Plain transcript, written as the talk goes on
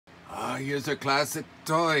Here's a classic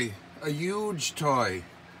toy, a huge toy.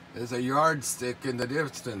 There's a yardstick in the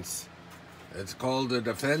distance. It's called the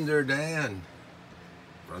Defender Dan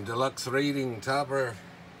from Deluxe rating topper,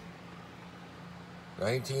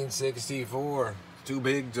 1964. Too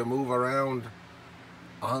big to move around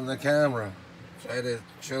on the camera. Try to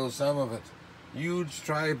show some of it. Huge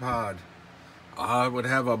tripod. It would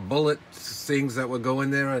have a bullet things that would go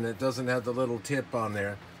in there, and it doesn't have the little tip on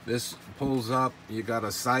there. This pulls up. You got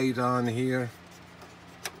a sight on here.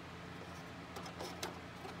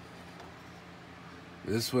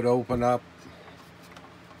 This would open up.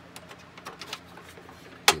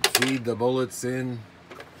 You'd feed the bullets in.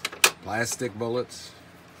 Plastic bullets.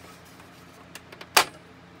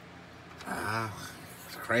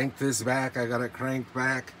 Crank this back. I got it cranked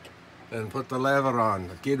back. Then put the lever on.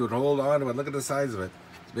 The kid would hold on to it. Look at the size of it.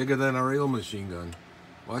 It's bigger than a real machine gun.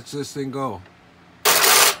 Watch this thing go.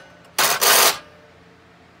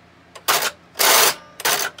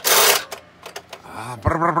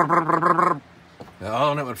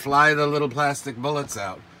 Oh, and it would fly the little plastic bullets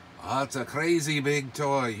out. It's a crazy big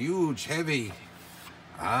toy. Huge, heavy.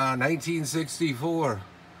 1964.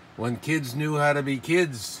 When kids knew how to be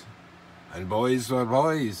kids. And boys were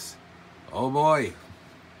boys. Oh boy.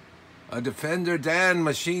 A Defender Dan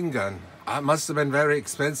machine gun. It must have been very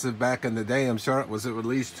expensive back in the day. I'm sure it was at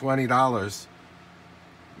least $20.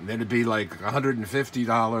 It'd be like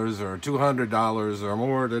 $150 or $200 or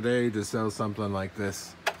more today to sell something like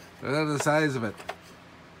this. Look at the size of it.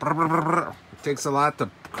 It takes a lot to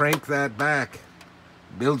crank that back.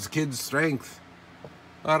 Builds kids' strength.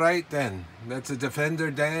 All right then. That's a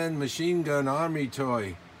Defender Dan machine gun army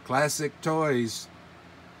toy. Classic toys.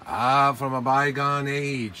 From a bygone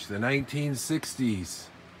age, the 1960s.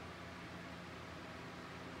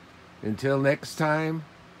 Until next time,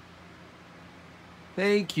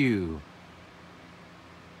 thank you.